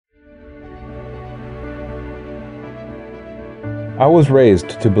I was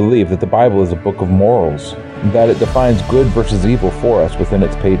raised to believe that the Bible is a book of morals, that it defines good versus evil for us within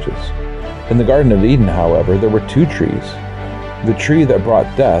its pages. In the Garden of Eden, however, there were two trees. The tree that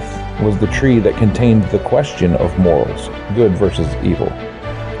brought death was the tree that contained the question of morals, good versus evil.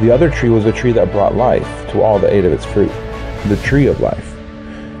 The other tree was a tree that brought life to all that ate of its fruit, the tree of life.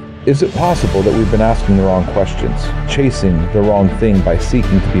 Is it possible that we've been asking the wrong questions, chasing the wrong thing by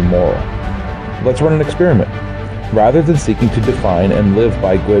seeking to be moral? Let's run an experiment. Rather than seeking to define and live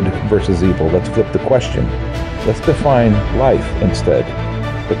by good versus evil, let's flip the question. Let's define life instead.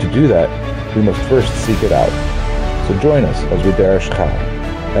 But to do that, we must first seek it out. So join us as we derish chai,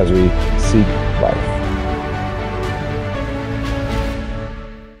 as we seek life.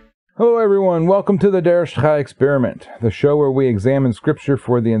 Hello everyone, welcome to the Derish Chai Experiment, the show where we examine scripture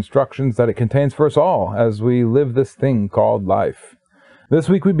for the instructions that it contains for us all as we live this thing called life. This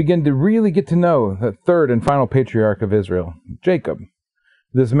week we begin to really get to know the third and final patriarch of Israel, Jacob.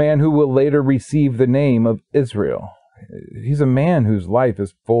 This man who will later receive the name of Israel. He's a man whose life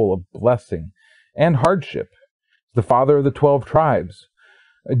is full of blessing and hardship. The father of the 12 tribes.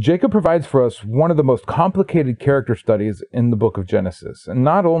 Jacob provides for us one of the most complicated character studies in the book of Genesis. And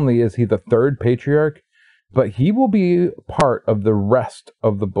not only is he the third patriarch, but he will be part of the rest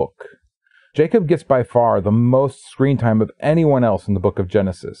of the book. Jacob gets by far the most screen time of anyone else in the book of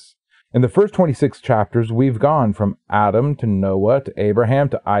Genesis. In the first 26 chapters, we've gone from Adam to Noah to Abraham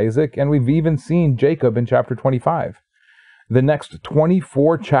to Isaac, and we've even seen Jacob in chapter 25. The next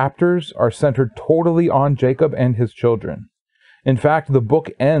 24 chapters are centered totally on Jacob and his children. In fact, the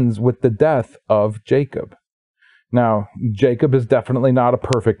book ends with the death of Jacob. Now, Jacob is definitely not a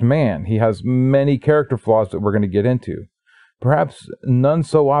perfect man. He has many character flaws that we're going to get into. Perhaps none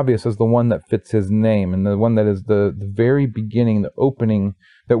so obvious as the one that fits his name, and the one that is the very beginning, the opening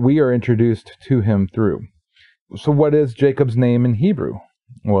that we are introduced to him through. So what is Jacob's name in Hebrew?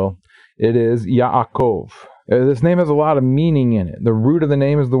 Well, it is Yaakov. This name has a lot of meaning in it. The root of the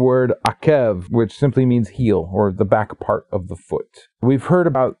name is the word akev, which simply means heel, or the back part of the foot. We've heard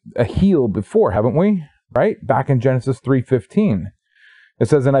about a heel before, haven't we? Right? Back in Genesis 3:15. It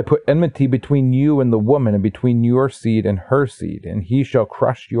says, "And I put enmity between you and the woman, and between your seed and her seed, and he shall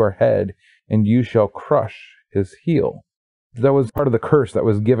crush your head, and you shall crush his heel." That was part of the curse that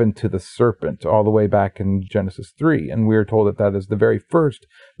was given to the serpent all the way back in Genesis 3, and we are told that that is the very first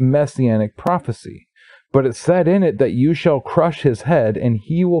messianic prophecy. But it said in it that you shall crush his head, and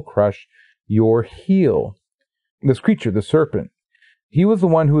he will crush your heel. This creature, the serpent, he was the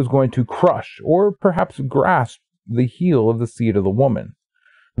one who was going to crush, or perhaps grasp, the heel of the seed of the woman.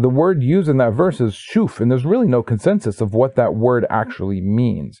 The word used in that verse is shuf, and there's really no consensus of what that word actually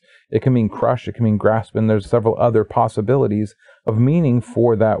means. It can mean crush, it can mean grasp, and there's several other possibilities of meaning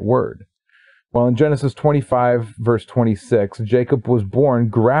for that word. Well, in Genesis 25, verse 26, Jacob was born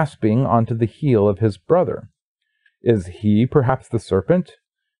grasping onto the heel of his brother. Is he perhaps the serpent?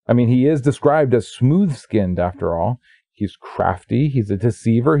 I mean, he is described as smooth-skinned after all. He's crafty, he's a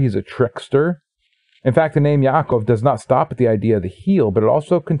deceiver, he's a trickster. In fact, the name Yaakov does not stop at the idea of the heel, but it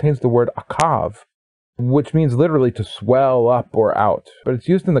also contains the word akav, which means literally to swell up or out. But it's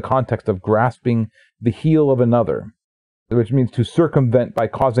used in the context of grasping the heel of another, which means to circumvent by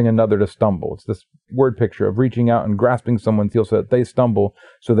causing another to stumble. It's this word picture of reaching out and grasping someone's heel so that they stumble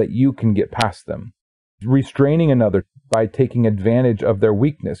so that you can get past them. Restraining another by taking advantage of their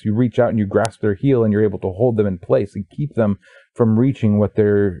weakness. You reach out and you grasp their heel and you're able to hold them in place and keep them from reaching what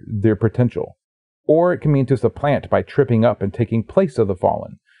their potential. Or it can mean to supplant by tripping up and taking place of the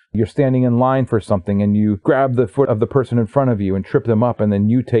fallen. You're standing in line for something and you grab the foot of the person in front of you and trip them up, and then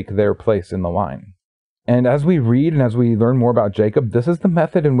you take their place in the line. And as we read and as we learn more about Jacob, this is the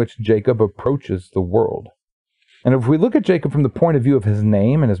method in which Jacob approaches the world. And if we look at Jacob from the point of view of his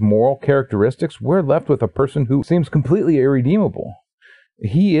name and his moral characteristics, we're left with a person who seems completely irredeemable.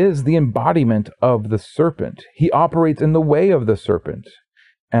 He is the embodiment of the serpent. He operates in the way of the serpent.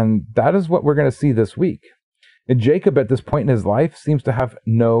 And that is what we're going to see this week. And Jacob at this point in his life seems to have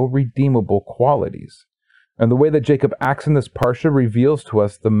no redeemable qualities. And the way that Jacob acts in this parsha reveals to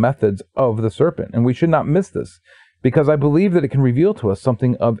us the methods of the serpent. And we should not miss this, because I believe that it can reveal to us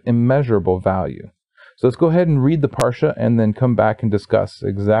something of immeasurable value. So let's go ahead and read the parsha and then come back and discuss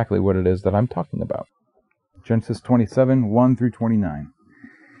exactly what it is that I'm talking about. Genesis 27, 1 through 29.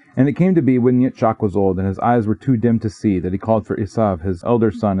 And it came to be when Yitzchak was old, and his eyes were too dim to see, that he called for Esau, his elder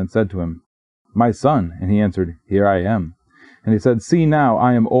son, and said to him, "My son." And he answered, "Here I am." And he said, "See now,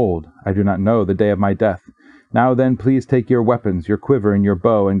 I am old. I do not know the day of my death. Now then, please take your weapons, your quiver and your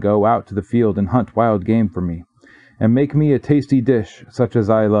bow, and go out to the field and hunt wild game for me. And make me a tasty dish, such as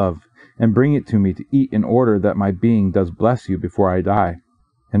I love, and bring it to me to eat in order that my being does bless you before I die."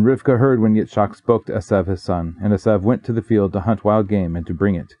 And Rivkah heard when Yitzchak spoke to Esau his son, and Esau went to the field to hunt wild game and to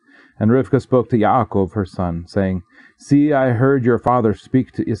bring it. And Rivkah spoke to Yaakov her son, saying, "See, I heard your father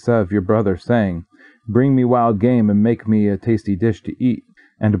speak to Esau your brother, saying, Bring me wild game and make me a tasty dish to eat,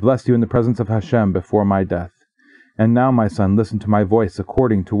 and to bless you in the presence of Hashem before my death. And now, my son, listen to my voice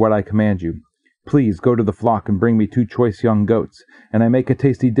according to what I command you. Please go to the flock and bring me 2 choice young goats, and I make a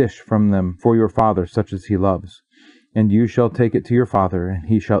tasty dish from them for your father, such as he loves. And you shall take it to your father, and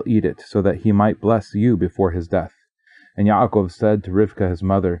he shall eat it, so that he might bless you before his death." And Yaakov said to Rivkah his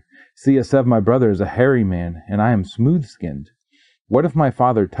mother, "See, Esau my brother is a hairy man, and I am smooth-skinned. What if my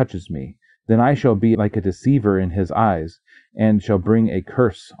father touches me? Then I shall be like a deceiver in his eyes, and shall bring a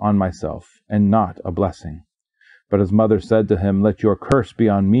curse on myself, and not a blessing." But his mother said to him, "Let your curse be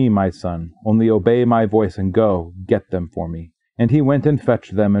on me, my son. Only obey my voice and go, get them for me." And he went and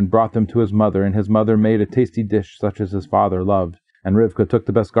fetched them and brought them to his mother, and his mother made a tasty dish such as his father loved. And Rivkah took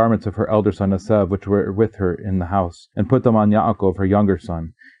the best garments of her elder son Esau, which were with her in the house, and put them on Yaakov her younger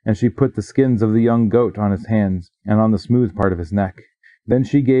son. And she put the skins of the young goat on his hands, and on the smooth part of his neck. Then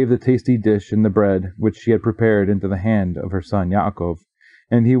she gave the tasty dish and the bread, which she had prepared, into the hand of her son Yaakov.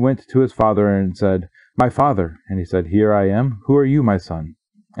 And he went to his father and said, "My father." And he said, "Here I am. Who are you, my son?"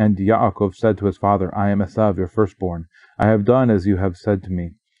 And Yaakov said to his father, "I am Esau, your firstborn. I have done as you have said to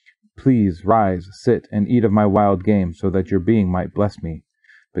me. Please rise, sit, and eat of my wild game, so that your being might bless me."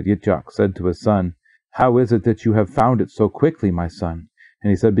 But Yitzchak said to his son, "How is it that you have found it so quickly, my son?" And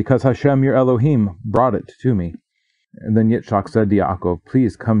he said, "Because Hashem your Elohim brought it to me." And then Yitzchak said to Yaakov,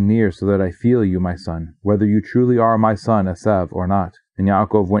 "Please come near so that I feel you, my son, whether you truly are my son Esau or not." And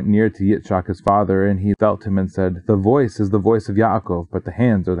Yaakov went near to Yitzchak his father, and he felt him and said, "The voice is the voice of Yaakov, but the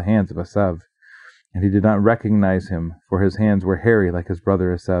hands are the hands of Esau." And he did not recognize him, for his hands were hairy like his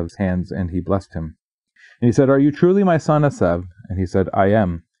brother Esau's hands, and he blessed him. And he said, "Are you truly my son Esau?" And he said, "I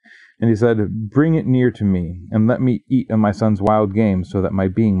am." And he said, "Bring it near to me, and let me eat of my son's wild game, so that my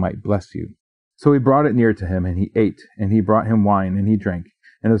being might bless you." So he brought it near to him, and he ate, and he brought him wine, and he drank.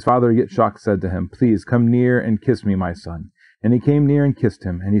 And his father Yitzchak said to him, "Please come near and kiss me, my son." And he came near and kissed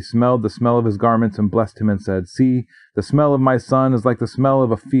him, and he smelled the smell of his garments, and blessed him, and said, "See, the smell of my son is like the smell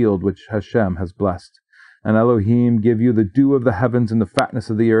of a field which Hashem has blessed. And Elohim give you the dew of the heavens and the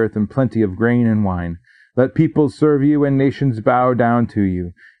fatness of the earth, and plenty of grain and wine. Let peoples serve you, and nations bow down to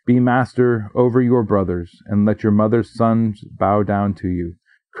you. Be master over your brothers, and let your mother's sons bow down to you.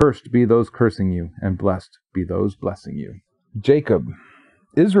 Cursed be those cursing you, and blessed be those blessing you." Jacob,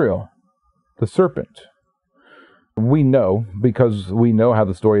 Israel, the serpent. We know, because we know how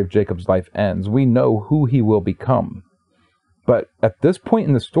the story of Jacob's life ends, we know who he will become. But at this point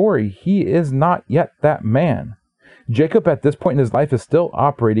in the story, he is not yet that man. Jacob at this point in his life is still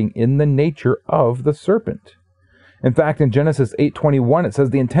operating in the nature of the serpent. In fact, in Genesis 8:21, it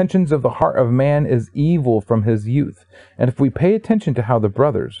says, "The intentions of the heart of man is evil from his youth." And if we pay attention to how the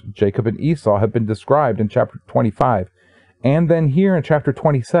brothers, Jacob and Esau, have been described in chapter 25, and then here in chapter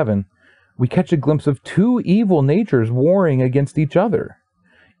 27, we catch a glimpse of 2 evil natures warring against each other.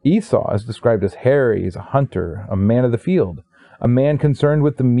 Esau is described as hairy, as a hunter, a man of the field, a man concerned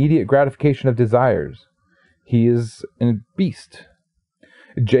with the immediate gratification of desires. He is a beast.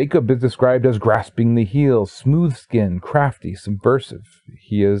 Jacob is described as grasping the heel, smooth-skinned, crafty, subversive.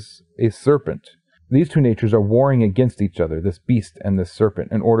 He is a serpent. These 2 natures are warring against each other, this beast and this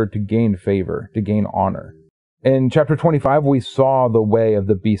serpent, in order to gain favor, to gain honor. In chapter 25, we saw the way of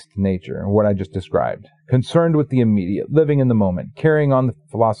the beast nature, what I just described. Concerned with the immediate, living in the moment, carrying on the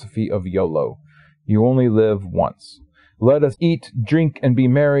philosophy of YOLO. You only live once. Let us eat, drink, and be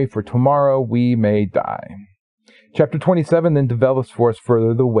merry, for tomorrow we may die. Chapter 27 then develops for us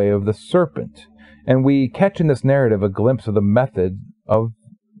further the way of the serpent, and we catch in this narrative a glimpse of the method of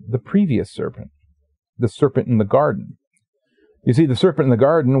the previous serpent, the serpent in the garden. You see, the serpent in the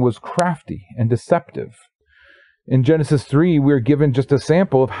garden was crafty and deceptive. In Genesis 3, we're given just a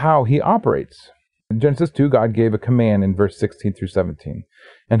sample of how he operates. In Genesis 2, God gave a command in verse 16 through 17.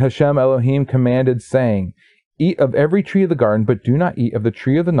 "And Hashem Elohim commanded, saying, Eat of every tree of the garden, but do not eat of the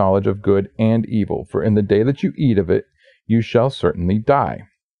tree of the knowledge of good and evil, for in the day that you eat of it, you shall certainly die."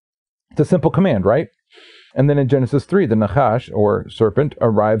 It's a simple command, right? And then in Genesis 3, the Nachash, or serpent,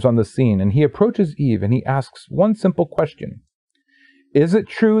 arrives on the scene, and he approaches Eve, and he asks one simple question. Is it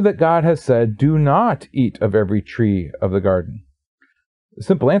true that God has said, "Do not eat of every tree of the garden"? The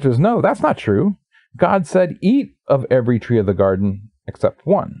simple answer is no, that's not true. God said, "Eat of every tree of the garden except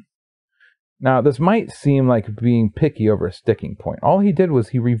one." Now, this might seem like being picky over a sticking point. All he did was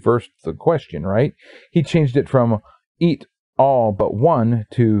he reversed the question, right? He changed it from eat all but one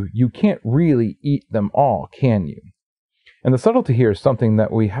to you can't really eat them all, can you? And the subtlety here is something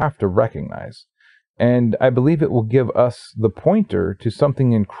that we have to recognize. And I believe it will give us the pointer to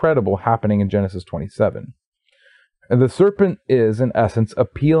something incredible happening in Genesis 27. And the serpent is, in essence,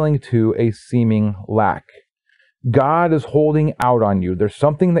 appealing to a seeming lack. God is holding out on you. There's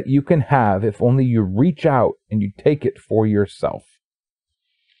something that you can have if only you reach out and you take it for yourself.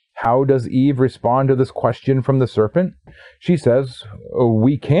 How does Eve respond to this question from the serpent? She says,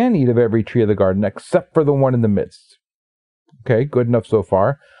 we can eat of every tree of the garden except for the one in the midst. Okay, good enough so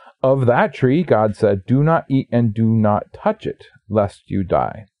far. Of that tree, God said, do not eat and do not touch it, lest you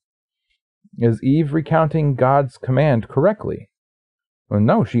die. Is Eve recounting God's command correctly? Well,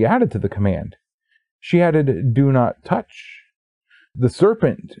 no, she added to the command. She added, do not touch. The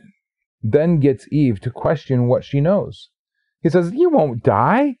serpent then gets Eve to question what she knows. He says, you won't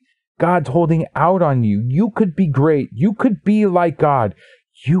die. God's holding out on you. You could be great. You could be like God.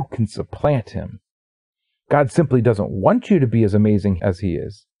 You can supplant him. God simply doesn't want you to be as amazing as he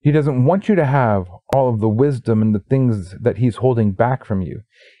is. He doesn't want you to have all of the wisdom and the things that he's holding back from you.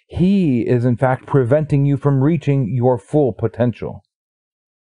 He is, in fact, preventing you from reaching your full potential.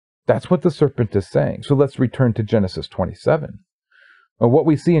 That's what the serpent is saying. So let's return to Genesis 27. What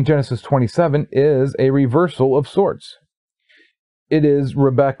we see in Genesis 27 is a reversal of sorts. It is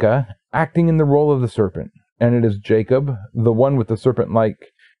Rebekah acting in the role of the serpent, and it is Jacob, the one with the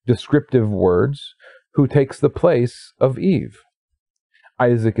serpent-like descriptive words, who takes the place of Eve.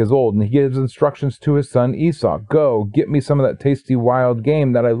 Isaac is old, and he gives instructions to his son Esau. Go, get me some of that tasty wild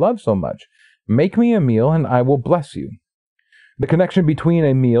game that I love so much. Make me a meal, and I will bless you. The connection between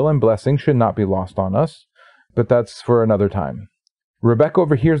a meal and blessing should not be lost on us, but that's for another time. Rebekah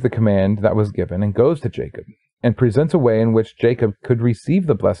overhears the command that was given and goes to Jacob, and presents a way in which Jacob could receive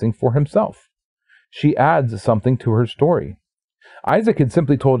the blessing for himself. She adds something to her story. Isaac had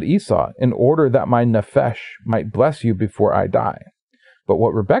simply told Esau, in order that my nephesh might bless you before I die. But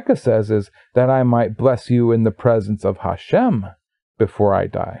what Rebekah says is that I might bless you in the presence of Hashem before I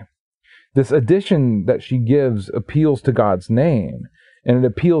die. This addition that she gives appeals to God's name, and it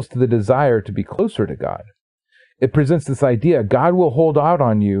appeals to the desire to be closer to God. It presents this idea, God will hold out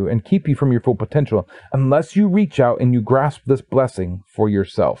on you and keep you from your full potential unless you reach out and you grasp this blessing for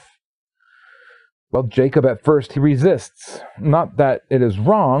yourself. Well, Jacob at first, he resists. Not that it is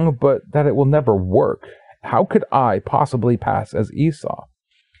wrong, but that it will never work. How could I possibly pass as Esau?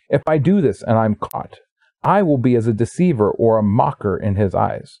 If I do this and I'm caught, I will be as a deceiver or a mocker in his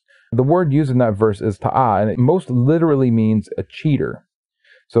eyes. The word used in that verse is ta'ah, and it most literally means a cheater.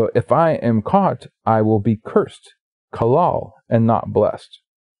 So if I am caught, I will be cursed, kalal, and not blessed.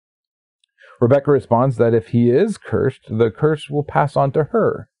 Rebekah responds that if he is cursed, the curse will pass on to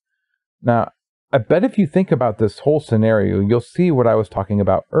her. Now, I bet if you think about this whole scenario, you'll see what I was talking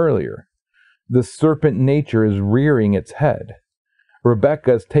about earlier. The serpent nature is rearing its head.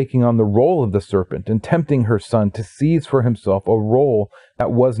 Rebekah is taking on the role of the serpent and tempting her son to seize for himself a role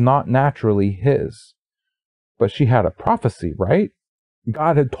that was not naturally his. But she had a prophecy, right?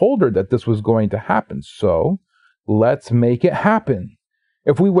 God had told her that this was going to happen, so let's make it happen.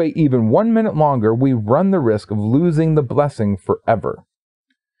 If we wait even 1 minute longer, we run the risk of losing the blessing forever.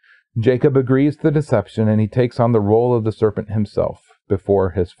 Jacob agrees to the deception, and he takes on the role of the serpent himself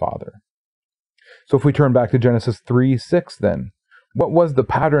before his father. So if we turn back to Genesis 3:6 then, what was the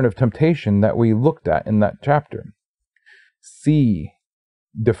pattern of temptation that we looked at in that chapter? See,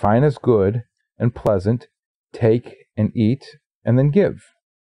 define as good and pleasant, take and eat, and then give.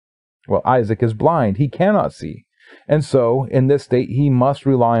 Well, Isaac is blind. He cannot see. And so, in this state, he must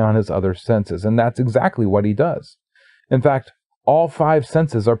rely on his other senses, and that's exactly what he does. In fact, all 5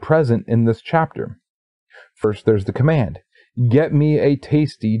 senses are present in this chapter. First, there's the command, get me a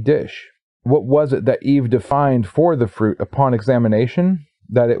tasty dish. What was it that Eve defined for the fruit upon examination?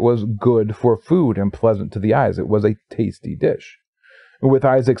 That it was good for food and pleasant to the eyes. It was a tasty dish. With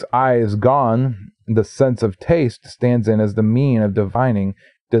Isaac's eyes gone, the sense of taste stands in as the mean of divining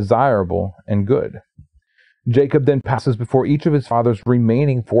desirable and good. Jacob then passes before each of his father's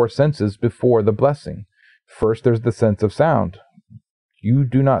remaining 4 senses before the blessing. First, there's the sense of sound. You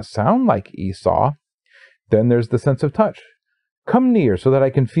do not sound like Esau. Then there's the sense of touch. Come near so that I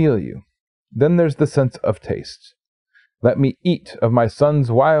can feel you. Then there's the sense of taste. Let me eat of my son's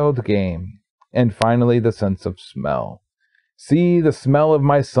wild game. And finally, the sense of smell. See, the smell of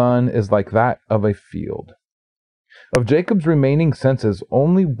my son is like that of a field. Of Jacob's remaining senses,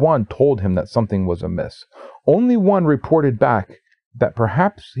 only one told him that something was amiss. Only one reported back that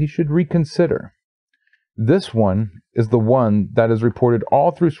perhaps he should reconsider. This one is the one that is reported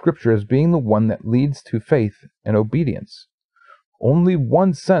all through Scripture as being the one that leads to faith and obedience. only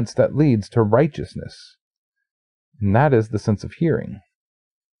one sense that leads to righteousness, and that is the sense of hearing.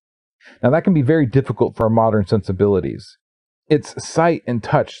 Now, that can be very difficult for our modern sensibilities. It's sight and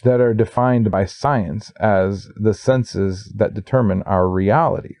touch that are defined by science as the senses that determine our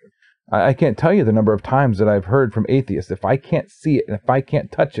reality. I can't tell you the number of times that I've heard from atheists, if I can't see it and if I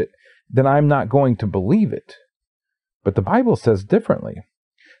can't touch it, then I'm not going to believe it. But the Bible says differently.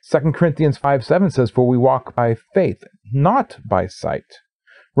 2 Corinthians 5:7 says, "For we walk by faith, not by sight."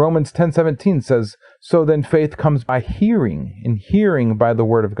 Romans 10:17 says, "So then faith comes by hearing, and hearing by the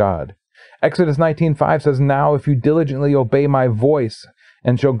word of God." Exodus 19:5 says, "Now if you diligently obey my voice,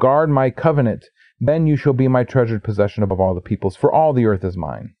 and shall guard my covenant, then you shall be my treasured possession above all the peoples, for all the earth is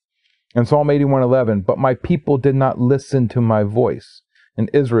mine." And Psalm 81:11, "But my people did not listen to my voice, and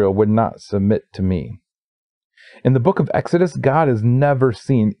Israel would not submit to me." In the book of Exodus, God is never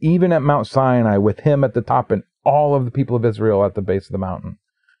seen, even at Mount Sinai, with him at the top and all of the people of Israel at the base of the mountain.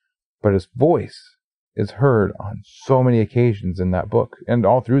 But his voice is heard on so many occasions in that book and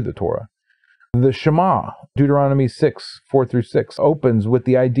all through the Torah. The Shema, Deuteronomy 6:4-6, opens with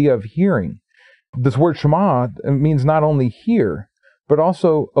the idea of hearing. This word Shema means not only hear, but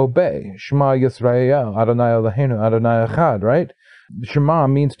also obey. Shema Yisrael, Adonai Eloheinu, Adonai Echad, right? Shema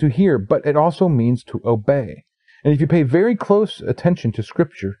means to hear, but it also means to obey. And if you pay very close attention to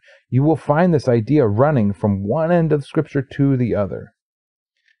Scripture, you will find this idea running from one end of Scripture to the other.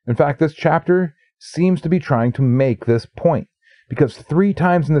 In fact, this chapter seems to be trying to make this point, because 3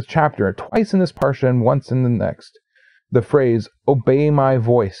 times in this chapter, twice in this parsha and once in the next, the phrase, "obey my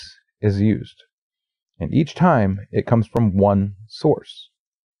voice," is used. And each time, it comes from one source.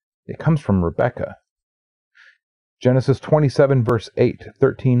 It comes from Rebekah. Genesis 27, verse 8,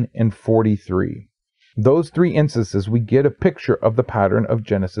 13, and 43. Those 3 instances, we get a picture of the pattern of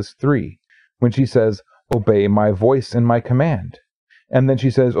Genesis 3, when she says, "Obey my voice and my command." And then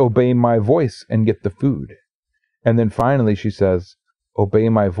she says, "Obey my voice and get the food." And then finally she says, "Obey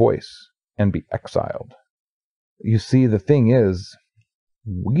my voice and be exiled." You see, the thing is,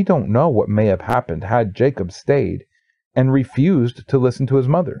 we don't know what may have happened had Jacob stayed and refused to listen to his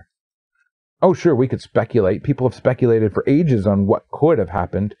mother. Oh, sure, we could speculate. People have speculated for ages on what could have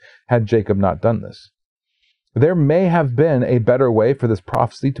happened had Jacob not done this. There may have been a better way for this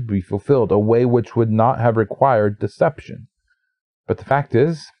prophecy to be fulfilled, a way which would not have required deception. But the fact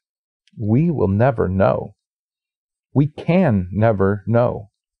is, we will never know. We can never know.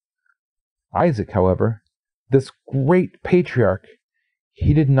 Isaac, however, this great patriarch,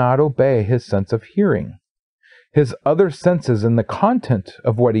 he did not obey his sense of hearing. His other senses and the content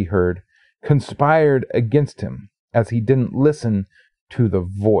of what he heard conspired against him, as he didn't listen to the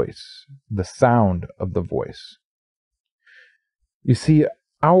voice, the sound of the voice. You see,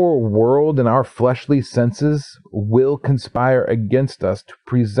 our world and our fleshly senses will conspire against us to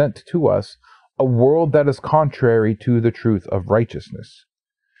present to us a world that is contrary to the truth of righteousness.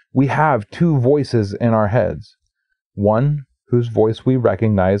 We have 2 voices in our heads. One whose voice we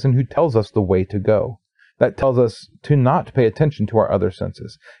recognize and who tells us the way to go. That tells us to not pay attention to our other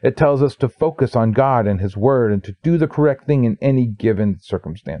senses. It tells us to focus on God and His Word and to do the correct thing in any given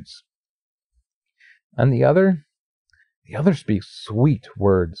circumstance. And the other speaks sweet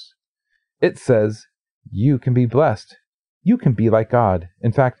words. It says, you can be blessed. You can be like God.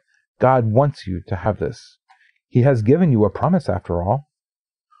 In fact, God wants you to have this. He has given you a promise after all.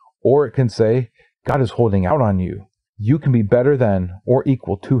 Or it can say, God is holding out on you. You can be better than or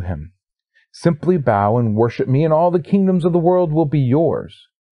equal to Him. Simply bow and worship me, and all the kingdoms of the world will be yours.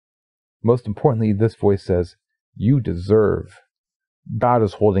 Most importantly, this voice says, you deserve. God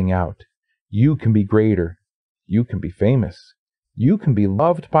is holding out. You can be greater. You can be famous. You can be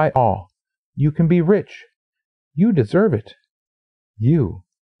loved by all. You can be rich. You deserve it. You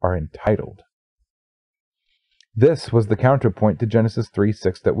are entitled. This was the counterpoint to Genesis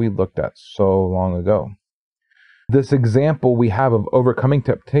 3:6 that we looked at so long ago. This example we have of overcoming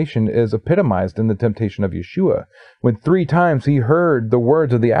temptation is epitomized in the temptation of Yeshua, when 3 times he heard the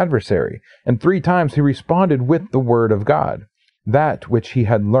words of the adversary, and 3 times he responded with the word of God, that which he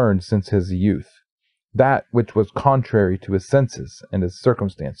had learned since his youth, that which was contrary to his senses and his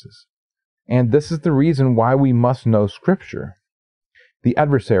circumstances. And this is the reason why we must know Scripture. The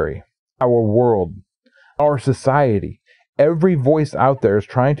adversary, our world, our society, every voice out there is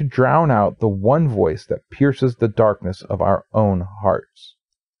trying to drown out the one voice that pierces the darkness of our own hearts.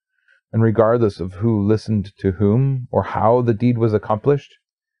 And regardless of who listened to whom or how the deed was accomplished,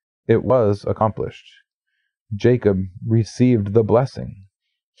 it was accomplished. Jacob received the blessing.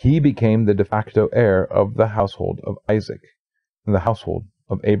 He became the de facto heir of the household of Isaac, and the household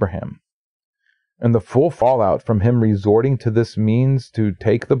of Abraham. And the full fallout from him resorting to this means to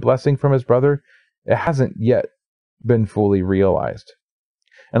take the blessing from his brother, it hasn't yet been fully realized.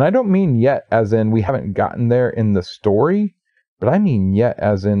 And I don't mean yet as in we haven't gotten there in the story, but I mean yet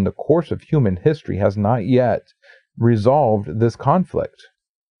as in the course of human history has not yet resolved this conflict.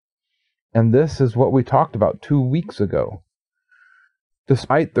 And this is what we talked about 2 weeks ago.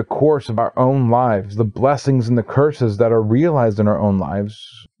 Despite the course of our own lives, the blessings and the curses that are realized in our own lives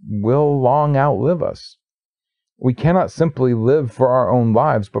will long outlive us. We cannot simply live for our own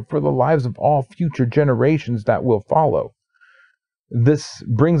lives, but for the lives of all future generations that will follow. This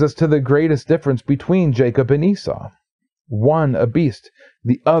brings us to the greatest difference between Jacob and Esau. One a beast,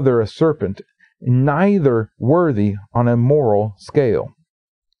 the other a serpent, neither worthy on a moral scale.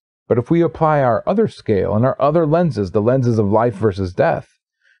 But if we apply our other scale and our other lenses, the lenses of life versus death,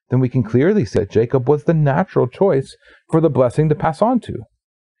 then we can clearly see that Jacob was the natural choice for the blessing to pass on to.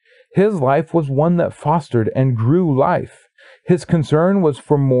 His life was one that fostered and grew life. His concern was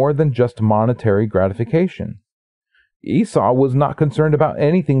for more than just monetary gratification. Esau was not concerned about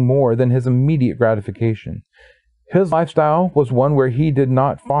anything more than his immediate gratification. His lifestyle was one where he did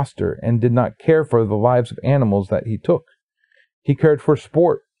not foster and did not care for the lives of animals that he took. He cared for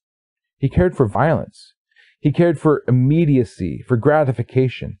sport. He cared for violence. He cared for immediacy, for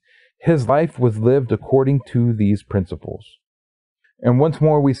gratification. His life was lived according to these principles. And once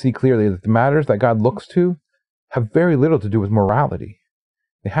more we see clearly that the matters that God looks to have very little to do with morality.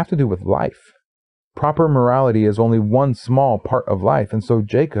 They have to do with life. Proper morality is only one small part of life, and so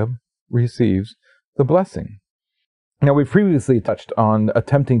Jacob receives the blessing. Now, we previously touched on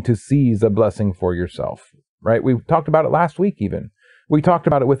attempting to seize a blessing for yourself, right? We talked about it last week even. We talked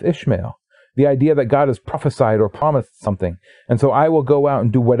about it with Ishmael, the idea that God has prophesied or promised something, and so I will go out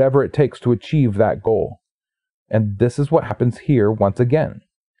and do whatever it takes to achieve that goal. And this is what happens here once again.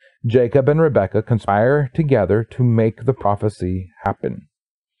 Jacob and Rebekah conspire together to make the prophecy happen.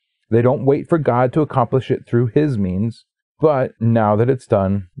 They don't wait for God to accomplish it through his means, but now that it's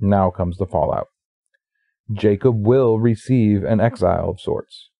done, now comes the fallout. Jacob will receive an exile of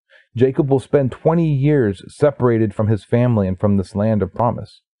sorts. Jacob will spend 20 years separated from his family and from this land of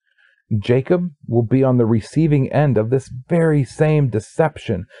promise. Jacob will be on the receiving end of this very same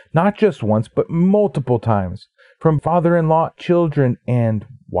deception, not just once, but multiple times, from father-in-law, children, and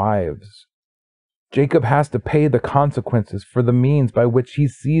wives. Jacob has to pay the consequences for the means by which he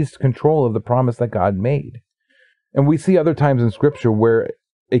seized control of the promise that God made. And we see other times in Scripture where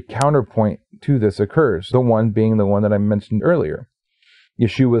a counterpoint to this occurs, the one being the one that I mentioned earlier.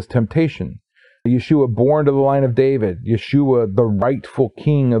 Yeshua's temptation. Yeshua born to the line of David. Yeshua, the rightful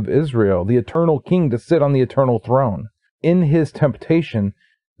king of Israel, the eternal king to sit on the eternal throne. In his temptation,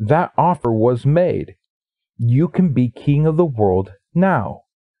 that offer was made. You can be king of the world now.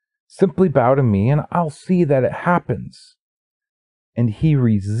 Simply bow to me and I'll see that it happens. And he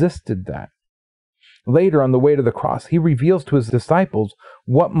resisted that. Later, on the way to the cross, he reveals to his disciples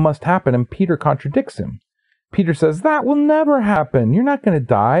what must happen, and Peter contradicts him. Peter says, that will never happen. You're not going to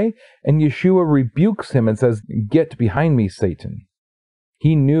die. And Yeshua rebukes him and says, get behind me, Satan.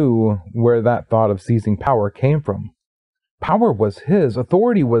 He knew where that thought of seizing power came from. Power was his.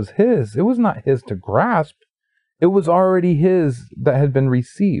 Authority was his. It was not his to grasp. It was already his that had been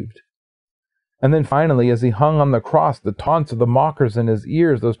received. And then finally, as he hung on the cross, the taunts of the mockers in his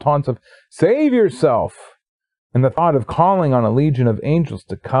ears, those taunts of, save yourself, and the thought of calling on a legion of angels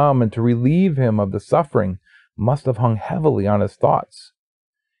to come and to relieve him of the suffering must have hung heavily on his thoughts.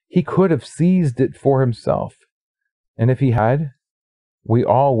 He could have seized it for himself, and if he had, we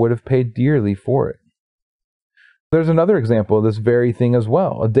all would have paid dearly for it. There's another example of this very thing as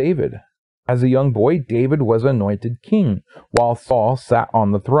well, David. As a young boy, David was anointed king, while Saul sat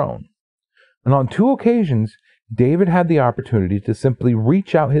on the throne. And on 2 occasions, David had the opportunity to simply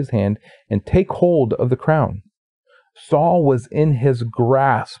reach out his hand and take hold of the crown. Saul was in his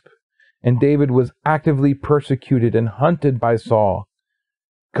grasp, and David was actively persecuted and hunted by Saul.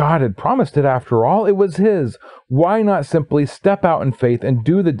 God had promised it after all. It was his. Why not simply step out in faith and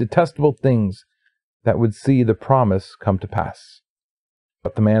do the detestable things that would see the promise come to pass?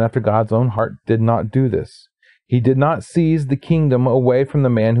 But the man after God's own heart did not do this. He did not seize the kingdom away from the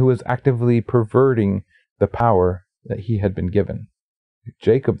man who was actively perverting the power that he had been given.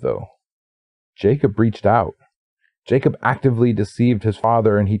 Jacob, though, Jacob reached out. Jacob actively deceived his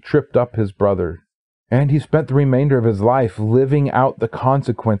father, and he tripped up his brother. And he spent the remainder of his life living out the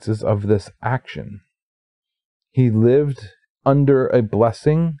consequences of this action. He lived under a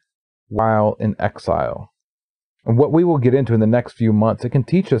blessing while in exile. And what we will get into in the next few months, it can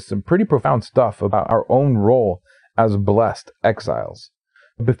teach us some pretty profound stuff about our own role as blessed exiles.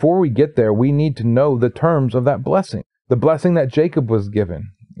 Before we get there, we need to know the terms of that blessing. The blessing that Jacob was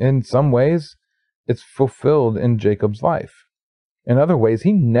given. In some ways, it's fulfilled in Jacob's life. In other ways,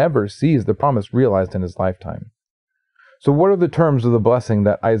 he never sees the promise realized in his lifetime. So what are the terms of the blessing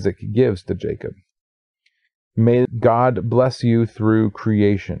that Isaac gives to Jacob? May God bless you through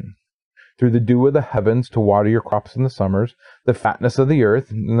creation, through the dew of the heavens to water your crops in the summers, the fatness of the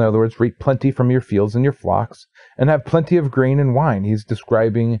earth, in other words, reap plenty from your fields and your flocks, and have plenty of grain and wine. He's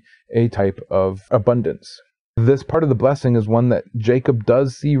describing a type of abundance. This part of the blessing is one that Jacob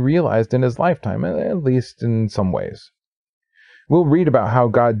does see realized in his lifetime, at least in some ways. We'll read about how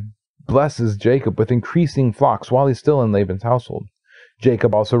God blesses Jacob with increasing flocks while he's still in Laban's household.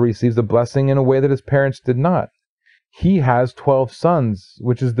 Jacob also receives a blessing in a way that his parents did not. He has 12 sons,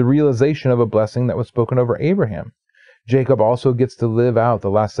 which is the realization of a blessing that was spoken over Abraham. Jacob also gets to live out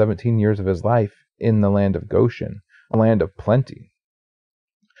the last 17 years of his life in the land of Goshen, a land of plenty.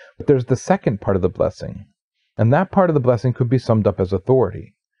 But there's the second part of the blessing, and that part of the blessing could be summed up as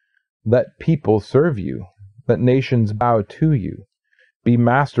authority. Let people serve you. Let nations bow to you. Be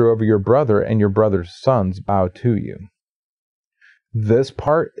master over your brother, and your brother's sons bow to you. This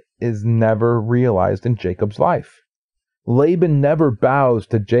part is never realized in Jacob's life. Laban never bows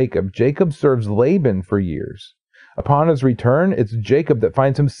to Jacob. Jacob serves Laban for years. Upon his return, it's Jacob that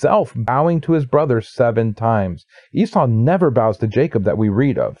finds himself bowing to his brother 7 times. Esau never bows to Jacob that we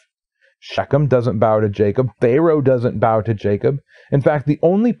read of. Shechem doesn't bow to Jacob. Pharaoh doesn't bow to Jacob. In fact, the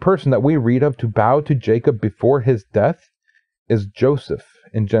only person that we read of to bow to Jacob before his death is Joseph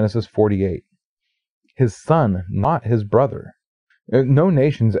in Genesis 48. His son, not his brother. No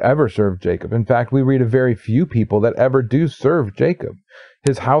nations ever served Jacob. In fact, we read of very few people that ever do serve Jacob.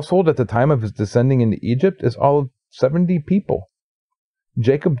 His household at the time of his descending into Egypt is all of 70 people.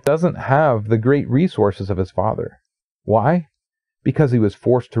 Jacob doesn't have the great resources of his father. Why? Because he was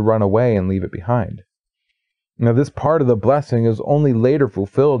forced to run away and leave it behind. Now, this part of the blessing is only later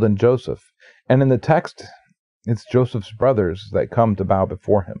fulfilled in Joseph, and in the text, it's Joseph's brothers that come to bow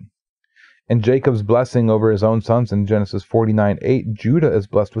before him. In Jacob's blessing over his own sons in Genesis 49:8, Judah is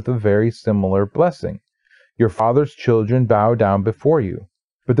blessed with a very similar blessing. Your father's children bow down before you.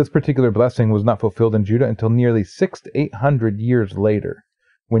 But this particular blessing was not fulfilled in Judah until nearly 600 to 800 years later,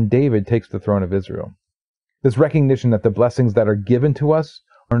 when David takes the throne of Israel. This recognition that the blessings that are given to us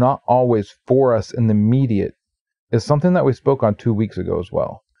are not always for us in the immediate is something that we spoke on 2 weeks ago as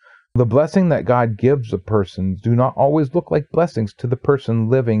well. The blessing that God gives a person do not always look like blessings to the person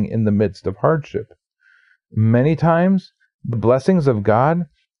living in the midst of hardship. Many times, the blessings of God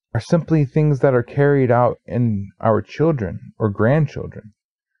are simply things that are carried out in our children or grandchildren.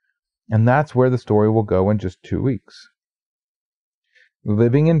 And that's where the story will go in just 2 weeks.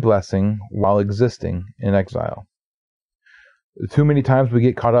 Living in blessing while existing in exile. Too many times we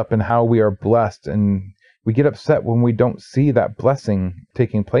get caught up in how we are blessed, and we get upset when we don't see that blessing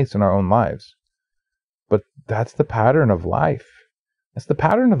taking place in our own lives. But that's the pattern of life. That's the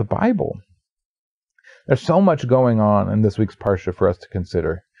pattern of the Bible. There's so much going on in this week's Parsha for us to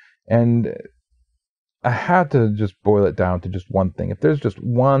consider. And I had to just boil it down to just one thing. If there's just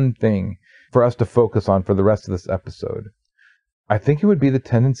one thing for us to focus on for the rest of this episode, I think it would be the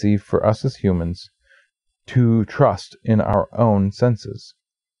tendency for us as humans to trust in our own senses.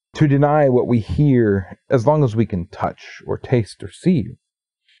 To deny what we hear as long as we can touch or taste or see.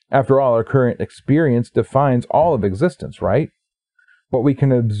 After all, our current experience defines all of existence, right? What we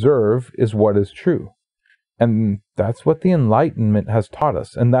can observe is what is true. And that's what the Enlightenment has taught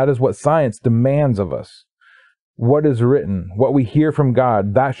us, and that is what science demands of us. What is written, what we hear from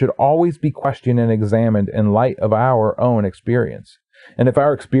God, that should always be questioned and examined in light of our own experience. And if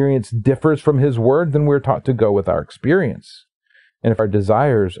our experience differs from His Word, then we're taught to go with our experience. And if our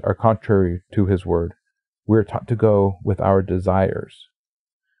desires are contrary to His Word, we're taught to go with our desires.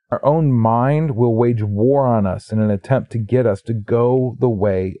 Our own mind will wage war on us in an attempt to get us to go the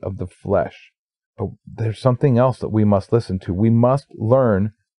way of the flesh. But there's something else that we must listen to. We must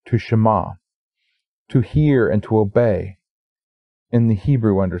learn to shema, to hear and to obey in the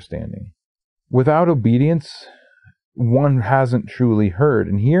Hebrew understanding. Without obedience, one hasn't truly heard,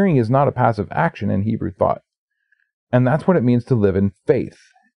 and hearing is not a passive action in Hebrew thought. And that's what it means to live in faith,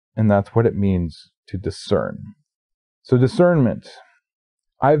 and that's what it means to discern. So discernment.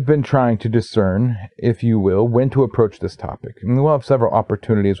 I've been trying to discern, if you will, when to approach this topic. And we'll have several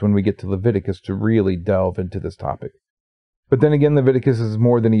opportunities when we get to Leviticus to really delve into this topic. But then again, Leviticus is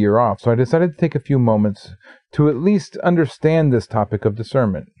more than a year off, so I decided to take a few moments to at least understand this topic of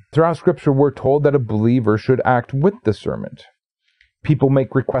discernment. Throughout Scripture, we're told that a believer should act with discernment. People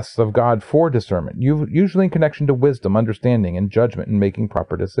make requests of God for discernment, usually in connection to wisdom, understanding, and judgment in making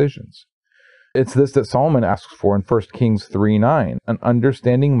proper decisions. It's this that Solomon asks for in 1 Kings 3:9, an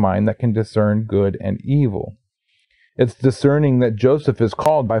understanding mind that can discern good and evil. It's discerning that Joseph is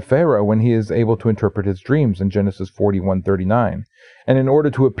called by Pharaoh when he is able to interpret his dreams in Genesis 41:39, and in order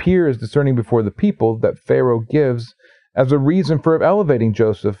to appear as discerning before the people, that Pharaoh gives as a reason for elevating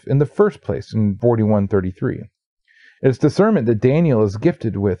Joseph in the first place in 41:33. It's discernment that Daniel is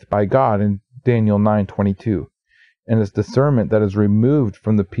gifted with by God in Daniel 9:22, and it's discernment that is removed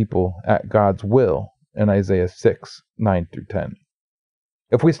from the people at God's will in Isaiah 6:9-10.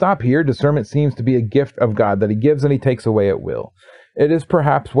 If we stop here, discernment seems to be a gift of God that he gives and he takes away at will. It is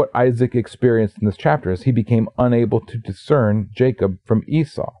perhaps what Isaac experienced in this chapter as he became unable to discern Jacob from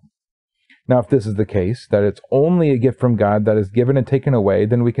Esau. Now, if this is the case, that it's only a gift from God that is given and taken away,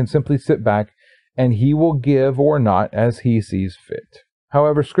 then we can simply sit back and he will give or not as he sees fit.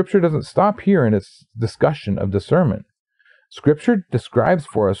 However, Scripture doesn't stop here in its discussion of discernment. Scripture describes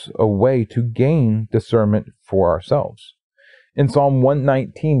for us a way to gain discernment for ourselves. In Psalm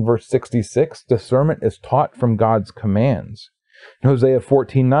 119, verse 66, discernment is taught from God's commands. In Hosea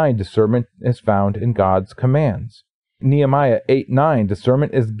 14:9, discernment is found in God's commands. Nehemiah 8:9,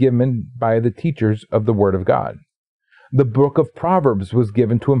 discernment is given by the teachers of the Word of God. The book of Proverbs was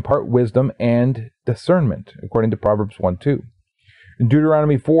given to impart wisdom and discernment, according to Proverbs 1:2. In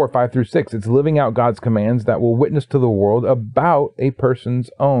Deuteronomy 4:5-6, it's living out God's commands that will witness to the world about a person's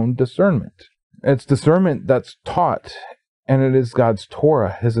own discernment. It's discernment that's taught, and it is God's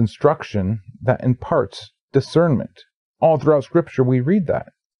Torah, his instruction, that imparts discernment. All throughout Scripture we read that.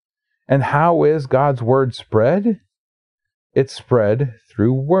 And how is God's word spread? It's spread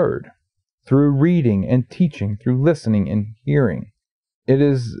through word, through reading and teaching, through listening and hearing. It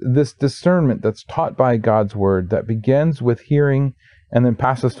is this discernment that's taught by God's word that begins with hearing and then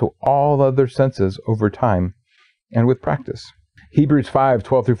passes to all other senses over time and with practice. Hebrews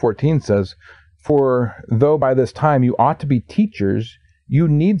 5:12-14 says, "For though by this time you ought to be teachers, you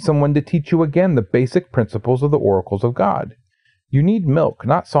need someone to teach you again the basic principles of the oracles of God. You need milk,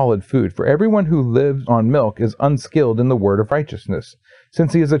 not solid food, for everyone who lives on milk is unskilled in the word of righteousness,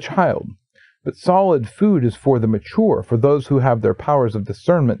 since he is a child. But solid food is for the mature, for those who have their powers of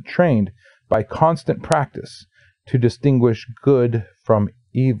discernment trained by constant practice to distinguish good from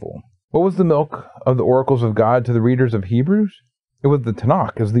evil." What was the milk of the oracles of God to the readers of Hebrews? It was the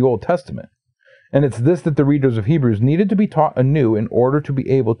Tanakh, as the Old Testament. And it's this that the readers of Hebrews needed to be taught anew in order to be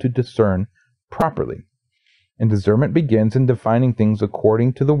able to discern properly. And discernment begins in defining things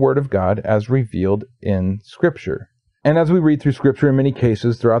according to the Word of God as revealed in Scripture. And as we read through Scripture in many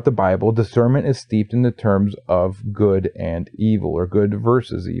cases throughout the Bible, discernment is steeped in the terms of good and evil, or good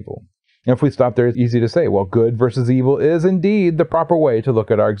versus evil. And if we stop there, it's easy to say, well, good versus evil is indeed the proper way to look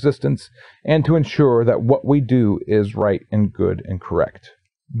at our existence and to ensure that what we do is right and good and correct.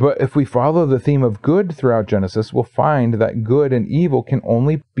 But if we follow the theme of good throughout Genesis, we'll find that good and evil can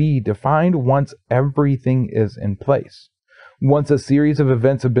only be defined once everything is in place, once a series of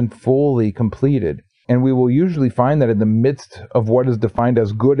events have been fully completed. And we will usually find that in the midst of what is defined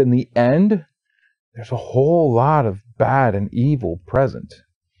as good in the end, there's a whole lot of bad and evil present.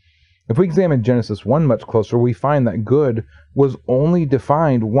 If we examine Genesis 1 much closer, we find that good was only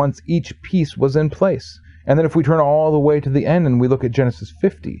defined once each piece was in place. And then if we turn all the way to the end and we look at Genesis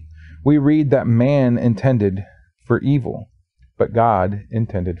 50, we read that man intended for evil, but God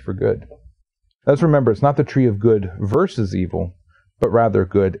intended for good. Let's remember, it's not the tree of good versus evil, but rather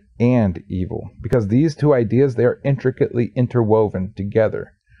good and evil, because these two ideas, they are intricately interwoven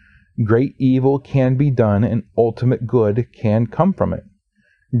together. Great evil can be done and ultimate good can come from it.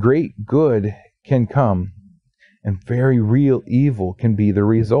 Great good can come and very real evil can be the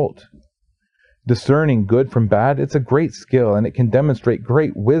result. Discerning good from bad, it's a great skill and it can demonstrate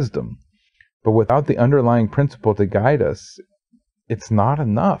great wisdom. But without the underlying principle to guide us, it's not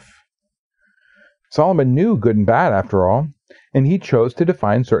enough. Solomon knew good and bad after all, and he chose to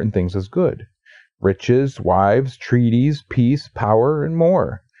define certain things as good. Riches, wives, treaties, peace, power, and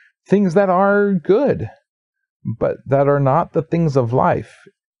more. Things that are good, but that are not the things of life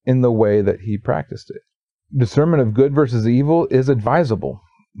in the way that he practiced it. Discernment of good versus evil is advisable,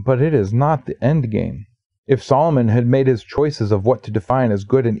 but it is not the end game. If Solomon had made his choices of what to define as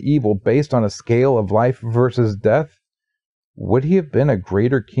good and evil based on a scale of life versus death, would he have been a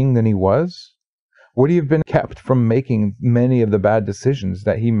greater king than he was? Would he have been kept from making many of the bad decisions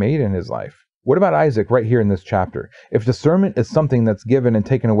that he made in his life? What about Isaac right here in this chapter? If discernment is something that's given and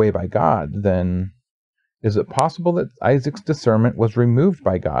taken away by God, then is it possible that Isaac's discernment was removed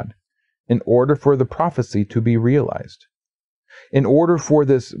by God in order for the prophecy to be realized? in order for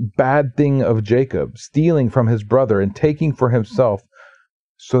this bad thing of Jacob, stealing from his brother and taking for himself,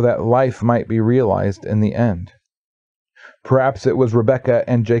 so that life might be realized in the end. Perhaps it was Rebekah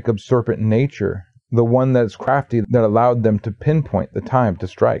and Jacob's serpent nature, the one that's crafty, that allowed them to pinpoint the time to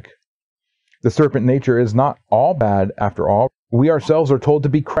strike. The serpent nature is not all bad after all. We ourselves are told to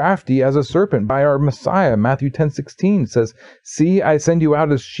be crafty as a serpent by our Messiah. Matthew 10:16 says, "See, I send you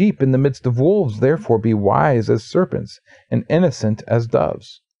out as sheep in the midst of wolves. Therefore be wise as serpents and innocent as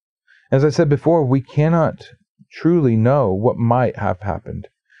doves." As I said before, we cannot truly know what might have happened.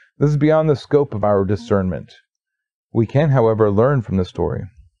 This is beyond the scope of our discernment. We can, however, learn from the story.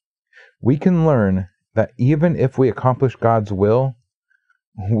 We can learn that even if we accomplish God's will,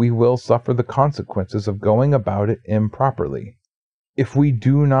 we will suffer the consequences of going about it improperly. If we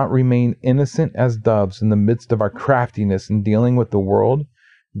do not remain innocent as doves in the midst of our craftiness in dealing with the world,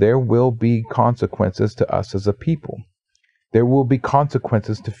 there will be consequences to us as a people. There will be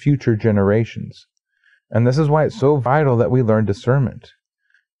consequences to future generations. And this is why it's so vital that we learn discernment.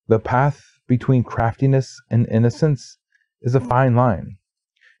 The path between craftiness and innocence is a fine line.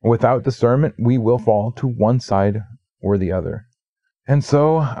 Without discernment, we will fall to one side or the other. And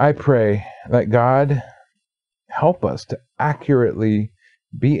so I pray that God help us to accurately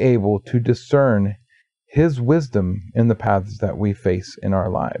be able to discern His wisdom in the paths that we face in our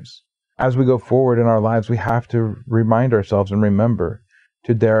lives. As we go forward in our lives, we have to remind ourselves and remember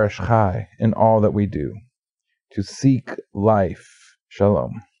to Derish Chai in all that we do, to seek life.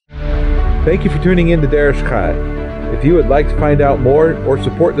 Shalom. Thank you for tuning in to Derish Chai. If you would like to find out more or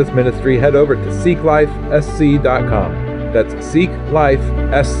support this ministry, head over to seeklifesc.com. That's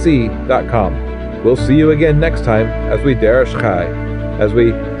seeklifesc.com. We'll see you again next time as we Derish Chai, as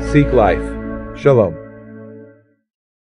we seek life. Shalom.